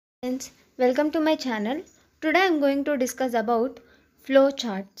Friends, welcome to my channel. Today I am going to discuss about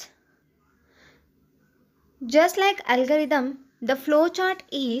flowcharts. Just like algorithm, the flowchart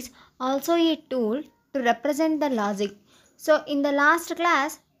is also a tool to represent the logic. So in the last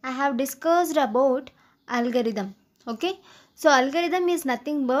class, I have discussed about algorithm. Okay, so algorithm is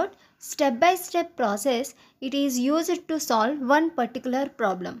nothing but step-by-step process. It is used to solve one particular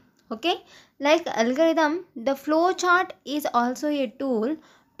problem. Okay, like algorithm, the flowchart is also a tool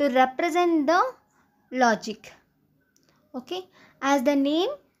to represent the logic. Okay, as the name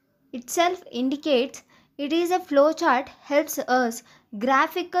itself indicates, it is a flowchart helps us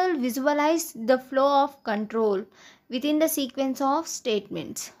graphical visualize the flow of control within the sequence of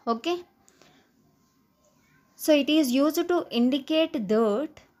statements. Okay, so it is used to indicate that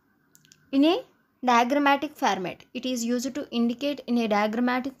in a diagrammatic format. It is used to indicate in a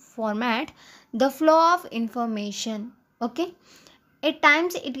diagrammatic format the flow of information. Okay, at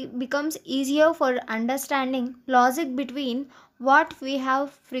times it becomes easier for understanding logic between what we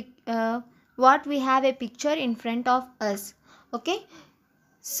have what we have a picture in front of us. Okay,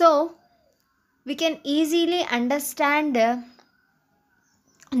 so we can easily understand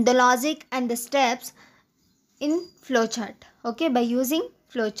the logic and the steps in flowchart, okay, by using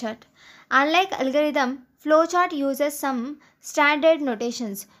flowchart. Unlike algorithm, flowchart uses some standard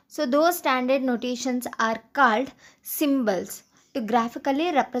notations. So those standard notations are called symbols to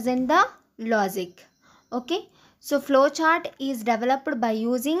graphically represent the logic. Okay, so flowchart is developed by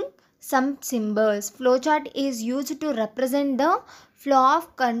using some symbols. Flowchart is used to represent the flow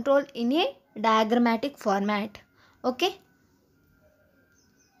of control in a diagrammatic format. Okay,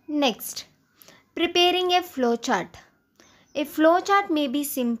 next, preparing a flowchart. A flowchart may be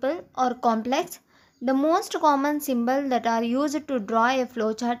simple or complex. The most common symbols that are used to draw a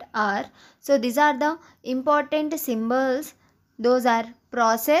flowchart are, so these are the important symbols. Those are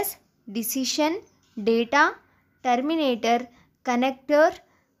process, decision, data, terminator, connector,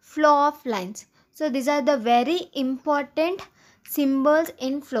 flow of lines. So these are the very important symbols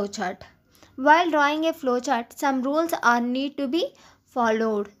in flowchart. While drawing a flowchart, some rules are need to be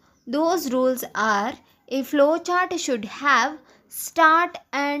followed. Those rules are, a flowchart should have start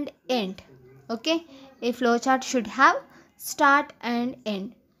and end. Okay, a flowchart should have start and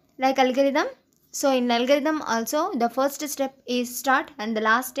end. Like algorithm, so in algorithm also the first step is start and the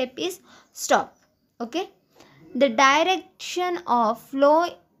last step is stop. Okay, the direction of flow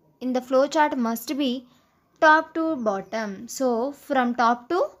in the flowchart must be top to bottom. So from top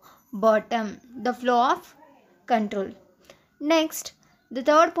to bottom, the flow of control. Next, the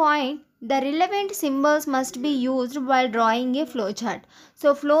third point, the relevant symbols must be used while drawing a flowchart.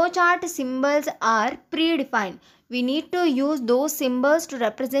 So flowchart symbols are predefined. We need to use those symbols to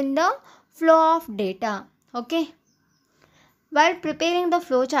represent the flow of data. Okay. While preparing the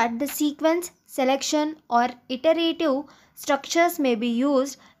flowchart, the sequence, selection or iterative structures may be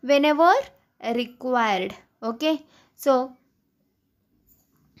used whenever required. Okay. So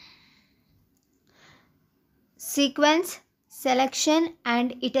sequence, selection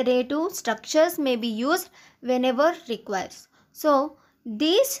and iterative structures may be used whenever required. So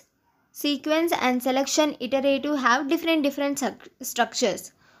these sequence and selection iterative have different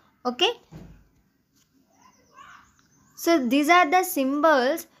structures. Okay. So these are the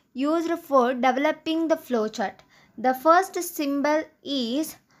symbols used for developing the flowchart. The first symbol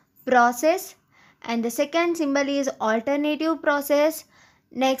is process and the second symbol is alternative process.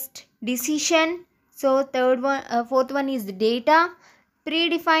 Next, decision. So fourth one is data,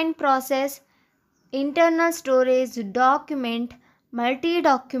 predefined process, internal storage, document,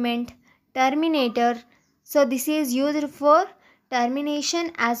 multi-document, terminator. So this is used for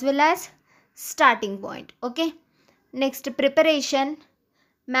termination as well as starting point. Okay. Next, preparation,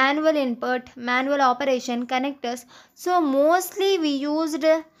 manual input, manual operation, connectors. So mostly we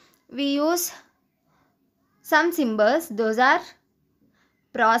use some symbols. Those are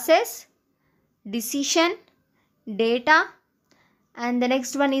process, decision, data, and the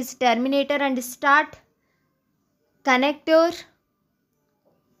next one is terminator and start, connector,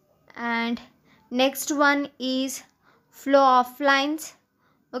 and next one is flow of lines.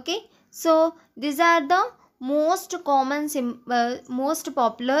 Okay, so these are the most common most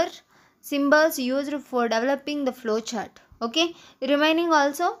popular symbols used for developing the flowchart. Okay, remaining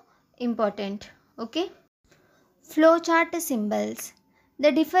also important. Okay, flowchart symbols.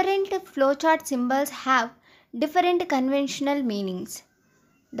 The different flowchart symbols have different conventional meanings.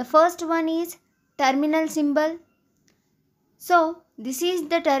 The first one is terminal symbol. So this is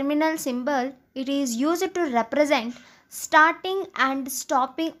the terminal symbol. It is used to represent starting and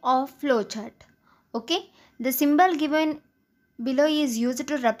stopping of flowchart. Okay, the symbol given below is used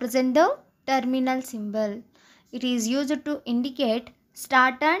to represent the terminal symbol. It is used to indicate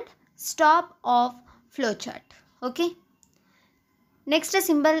start and stop of flowchart. Okay. Next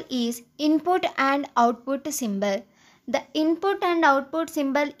symbol is input and output symbol. The input and output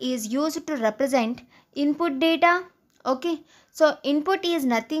symbol is used to represent input data. Okay. So input is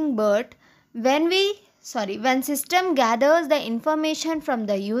nothing but when system gathers the information from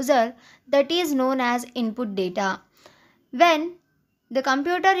the user, that is known as input data. When the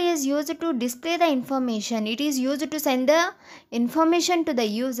computer is used to display the information, it is used to send the information to the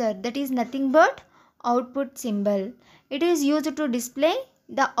user, that is nothing but output symbol. It is used to display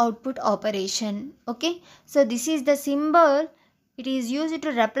the output operation. Okay, so this is the symbol. It is used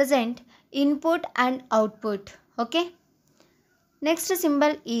to represent input and output. Okay, next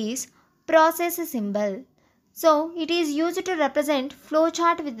symbol is process symbol. So it is used to represent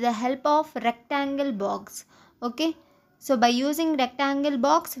flowchart with the help of rectangle box. Okay, so by using rectangle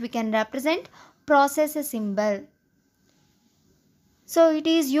box we can represent process symbol. So it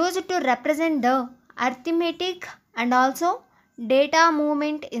is used to represent the arithmetic and also data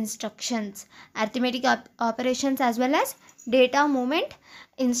movement instructions, arithmetic operations as well as data movement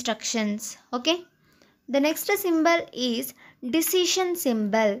instructions. Okay, the next symbol is decision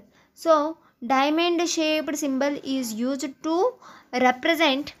symbol. So diamond shaped symbol is used to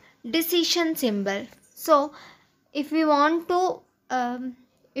represent decision symbol. So if we want to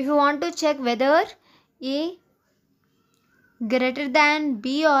check whether A greater than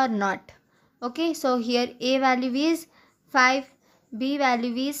B or not. Okay, so here A value is 5, B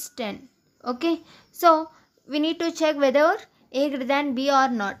value is 10. Okay, so we need to check whether A greater than B or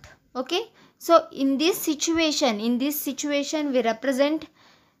not. Okay, so in this situation we represent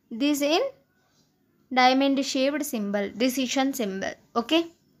this in diamond shaped symbol, decision symbol. Okay,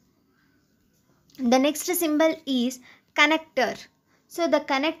 the next symbol is connector. So the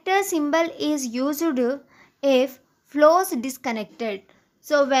connector symbol is used if flow is disconnected.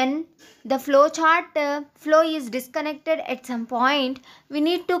 So when the flowchart flow is disconnected at some point, we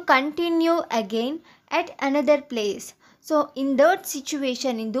need to continue again at another place. So in those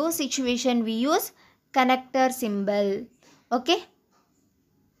situation we use connector symbol. Okay.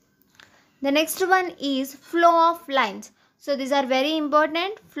 The next one is flow of lines. So these are very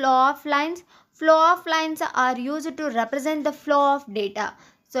important. Flow of lines. Flow of lines are used to represent the flow of data.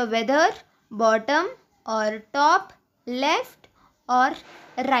 So whether bottom or top, left or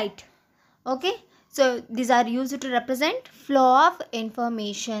right. Okay. So these are used to represent flow of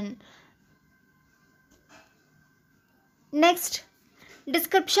information. Next,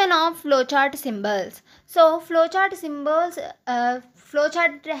 description of flowchart symbols. So flowchart symbols,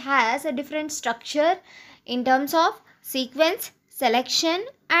 flowchart has a different structure in terms of sequence, selection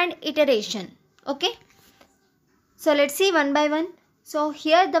and iteration. Okay, so let's see one by one. So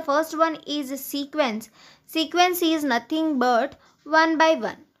here the first one is sequence. Sequence is nothing but one by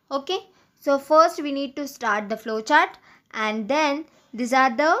one. Okay, so first we need to start the flowchart and then these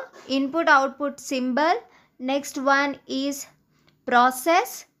are the input output symbol. Next one is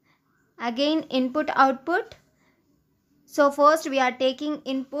process, again input output. So first we are taking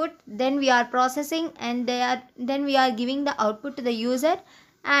input, then we are processing and then we are giving the output to the user,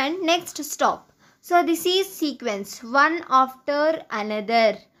 and next stop. So this is sequence, one after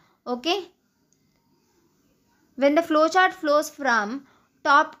another. Okay, when the flowchart flows from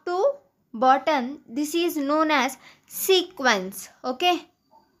top to bottom, this is known as sequence. Okay,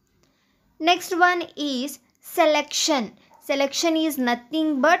 next one is selection. Selection is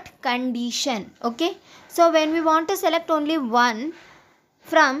nothing but condition. Okay, so when we want to select only one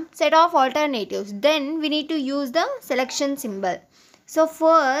from set of alternatives, then we need to use the selection symbol. So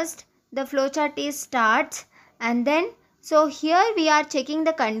first the flowchart is starts and then so here we are checking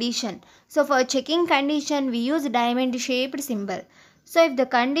the condition. So for checking condition we use diamond shaped symbol. So if the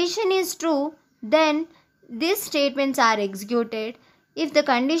condition is true, then these statements are executed. If the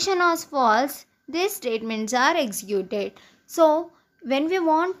condition was false, these statements are executed. So when we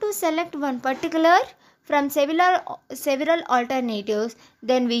want to select one particular from several alternatives,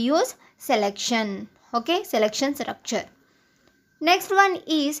 then we use selection. Okay, selection structure. Next one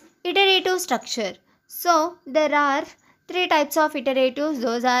is iterative structure. So there are three types of iteratives.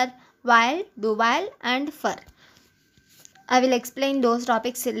 Those are while, do while and for. I will explain those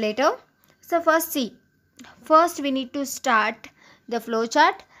topics later. So first see. First we need to start the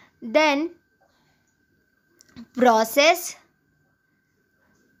flowchart, then process,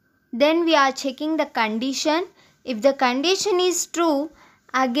 then we are checking the condition. If the condition is true,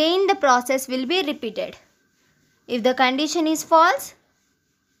 again the process will be repeated. If the condition is false,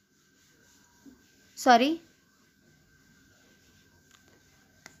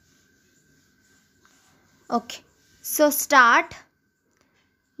 Okay, so start,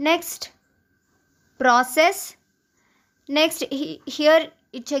 next process, next here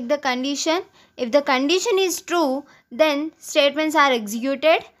you check the condition. If the condition is true, then statements are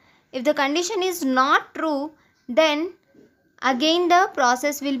executed. If the condition is not true, then again the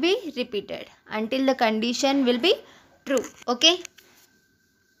process will be repeated until the condition will be true. Okay,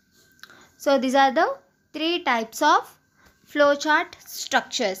 so these are the three types of flowchart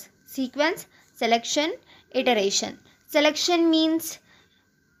structures: sequence, selection, iteration. Selection means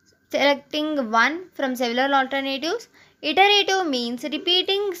selecting one from several alternatives. Iterative means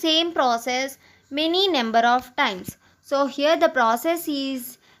repeating same process many number of times. So here the process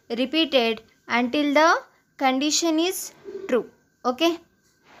is repeated until the condition is true. Okay,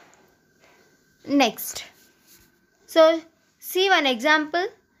 next, so see one example.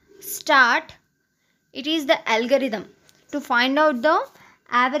 Start, it is the algorithm to find out the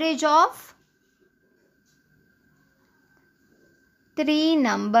average of three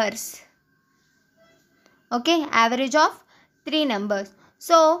numbers. Okay, average of three numbers.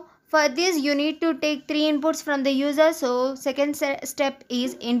 So for this you need to take three inputs from the user. So second step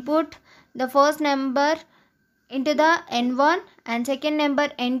is input the first number into the n1 and second number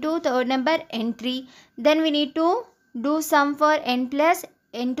n2, third number n3. Then we need to do sum for n plus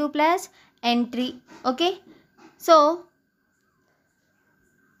n2 plus n3. Okay, so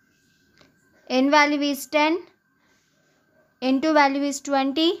n value is 10, n2 value is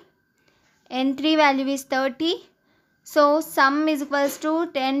 20, n3 value is 30. So sum is equals to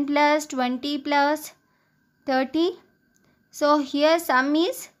 10 plus 20 plus 30. So here sum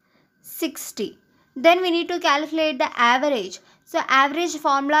is 60. Then we need to calculate the average. So average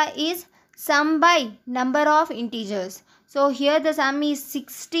formula is sum by number of integers. So here the sum is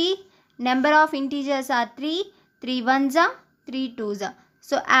 60. Number of integers are 3. 3 ones are 3 twos are.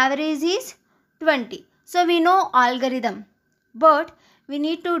 So average is 20. So we know algorithm, but we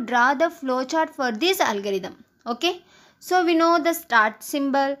need to draw the flowchart for this algorithm. Okay, so we know the start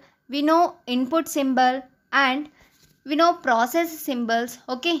symbol, we know input symbol, and we know process symbols.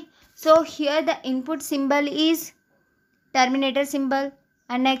 Okay, so here the input symbol is terminator symbol,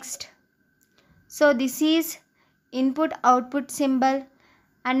 and next, so this is input output symbol,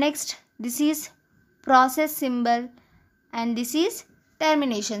 and next this is process symbol, and this is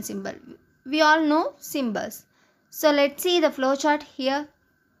termination symbol. We all know symbols. So let's see the flowchart here.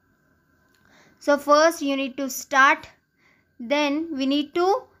 So first you need to start, then we need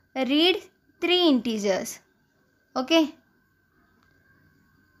to read three integers. Okay,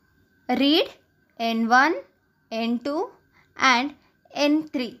 read n1, n2 and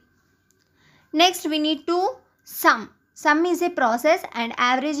n3. Next we need to sum. Sum is a process and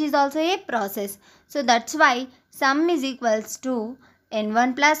average is also a process. So that's why sum is equals to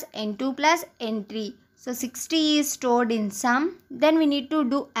n1 plus n2 plus n3. So 60 is stored in sum. Then we need to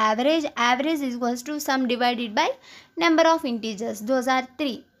do average. Average is equals to sum divided by number of integers. Those are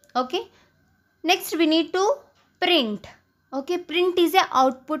 3. Okay. Next we need to print. Okay, print is a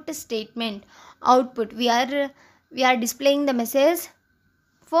output statement. Output, we are displaying the message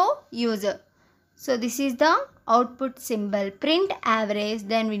for user. So this is the output symbol. Print average.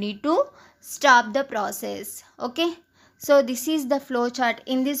 Then we need to stop the process. Okay. So this is the flowchart.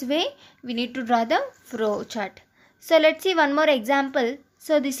 In this way we need to draw the flowchart. So let's see one more example.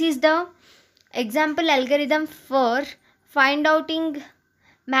 So this is the example algorithm for find outing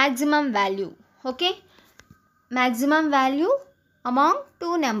maximum value. Okay, maximum value among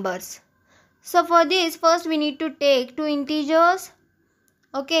two numbers. So for this, first we need to take two integers.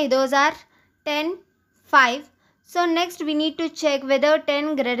 Okay, those are 10, 5. So next we need to check whether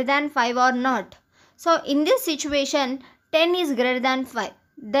 10 greater than 5 or not. So in this situation 10 is greater than 5.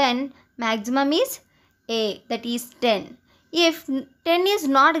 Then maximum is A, that is 10. If 10 is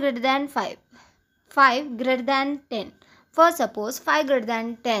not greater than 5, 5 greater than 10. For suppose 5 greater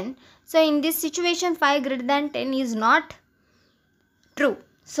than 10. So in this situation 5 greater than 10 is not true.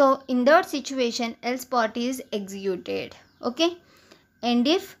 So in that situation else part is executed. Okay. And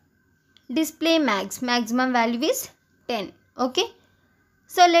if display maximum value is 10. Okay.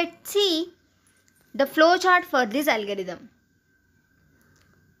 So let's see the flowchart for this algorithm.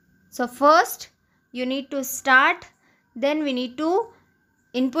 So first you need to start. Then we need to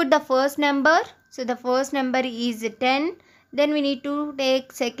input the first number. So the first number is 10. Then we need to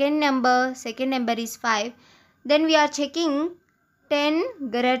take second number. Second number is 5. Then we are checking 10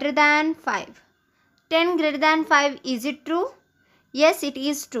 greater than 5. 10 greater than 5, is it true? Yes, it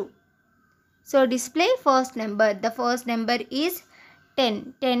is true. So display first number. The first number is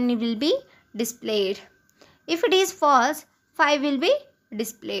 10. 10 will be displayed. If it is false, 5 will be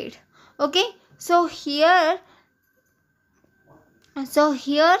displayed. Okay, so here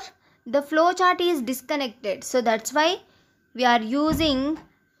the flowchart is disconnected, so that's why we are using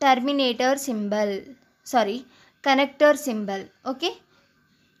terminator symbol, sorry, connector symbol. Okay,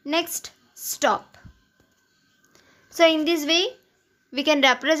 next, stop. So in this way we can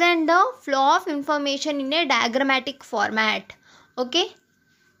represent the flow of information in a diagrammatic format. Okay,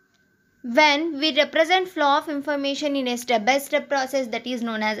 when we represent flow of information in a step-by-step process, that is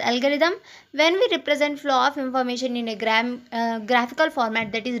known as algorithm. When we represent flow of information in a graphical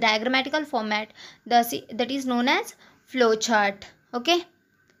format, that is diagrammatical format, that is known as flowchart. Okay,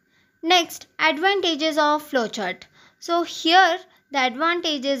 next, advantages of flowchart. So here the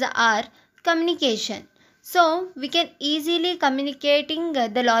advantages are communication. So we can easily communicating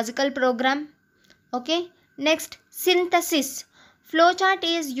the logical program. Okay, next, synthesis. Flowchart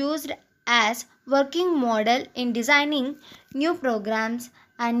is used as working model in designing new programs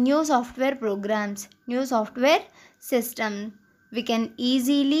and new software system. We can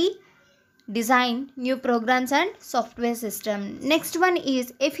easily design new programs and software system. Next one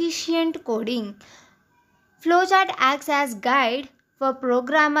is efficient coding. Flowchart acts as guide for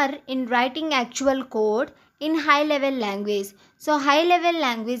programmer in writing actual code in high level language. So high level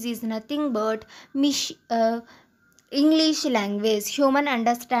language is nothing but English language, human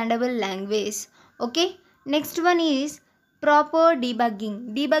understandable language. Okay, next one is proper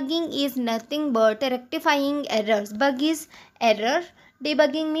debugging. Debugging is nothing but rectifying errors. Bug is error,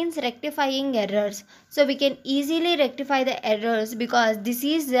 debugging means rectifying errors. So we can easily rectify the errors because this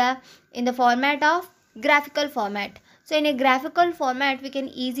is in the format of graphical format. So in a graphical format we can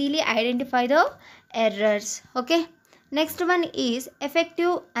easily identify the errors. Okay, next one is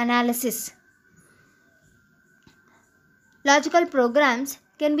effective analysis. Logical programs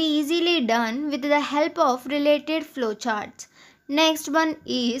can be easily done with the help of related flowcharts. Next one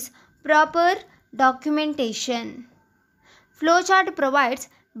is proper documentation. Flowchart provides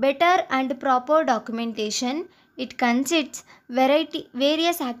better and proper documentation. It consists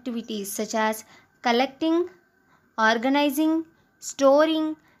various activities such as collecting, organizing,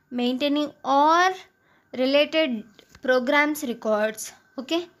 storing, maintaining or related programs records.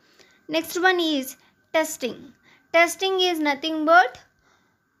 Okay. Next one is testing. Testing is nothing but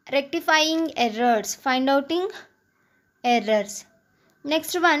rectifying errors, find outing errors.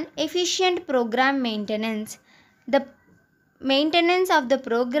 Next one, efficient program maintenance. The maintenance of the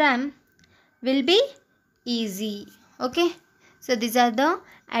program will be easy. Okay, so these are the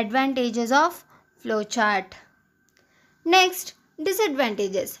advantages of flowchart. Next,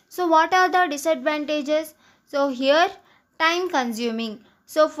 disadvantages. So what are the disadvantages? So here, time consuming.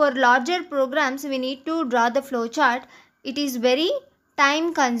 So for larger programs we need to draw the flowchart. It is very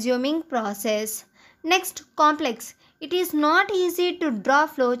time consuming process. Next, complex. It is not easy to draw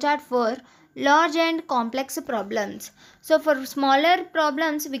flowchart for large and complex problems. So for smaller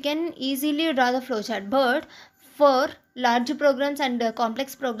problems we can easily draw the flowchart, but for large programs and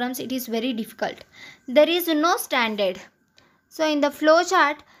complex programs it is very difficult. There is no standard. So in the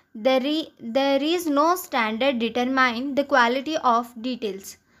flowchart there is no standard determine the quality of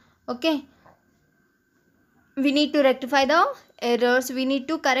details. Okay, we need to rectify the errors, we need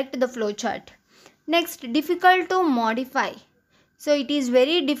to correct the flowchart. Next, difficult to modify. So it is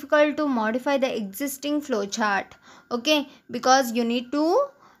very difficult to modify the existing flowchart. Okay, because you need to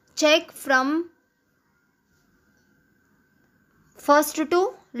check from first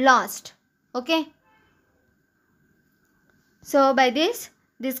to last. Okay, so by this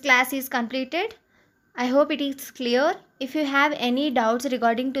class is completed. I hope it is clear. If you have any doubts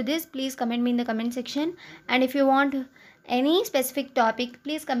regarding to this, please comment me in the comment section. And if you want any specific topic,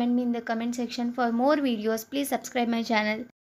 please comment me in the comment section. For more videos, please subscribe my channel.